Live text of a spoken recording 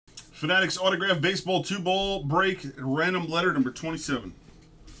Fanatics autograph baseball 2-ball break random letter number 27.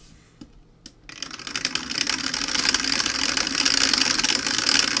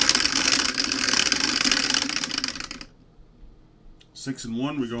 Six and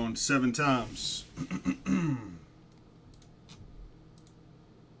one, we're going 7 times.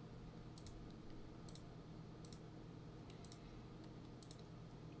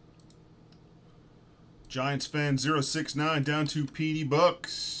 Giants fan 069 down to PD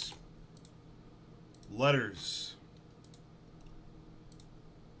Bucks. Letters.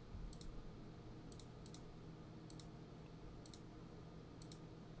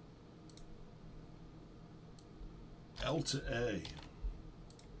 L to A.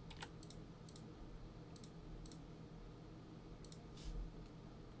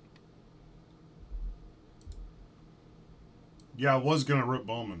 Yeah, I was going to rip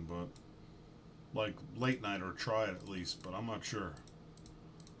Bowman, but like late night or try it at least, but I'm not sure.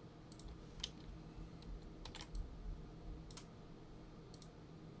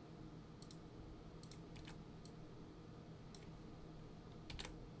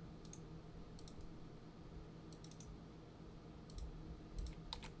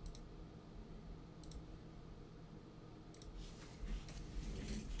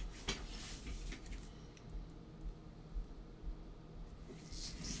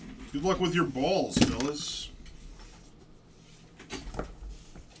 Good luck with your balls, fellas.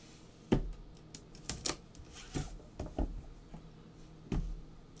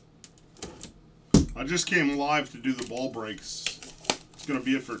 I just came live to do the ball breaks. It's going to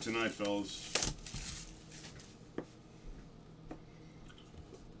be it for tonight, fellas.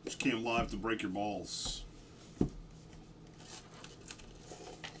 Just came live to break your balls.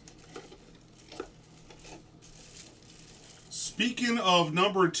 Speaking of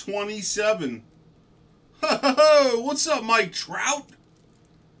number 27, what's up, Mike Trout?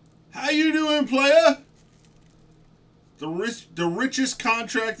 How you doing, player? The richest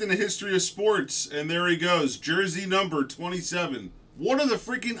contract in the history of sports, and there he goes, jersey number 27. What are the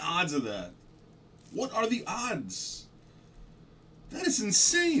freaking odds of that? What are the odds? That is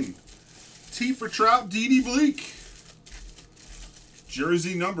insane. T for Trout, D.D. Bleak.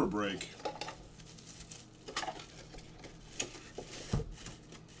 Jersey number break.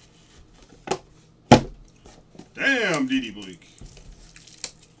 Damn, D.D. Bleak.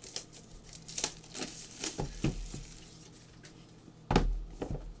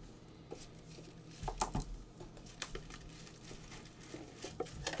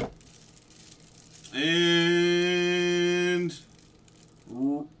 And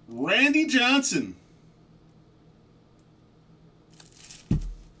Randy Johnson. What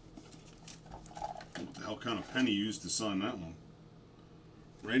the hell kind of pen he used to sign that one?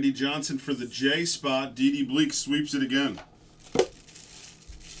 Randy Johnson for the J spot. D.D. Bleak sweeps it again.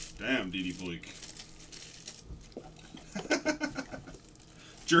 Damn, D.D. Bleak.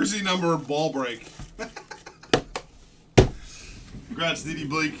 Jersey number ball break. Congrats, D.D.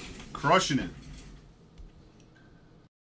 Bleak. Crushing it.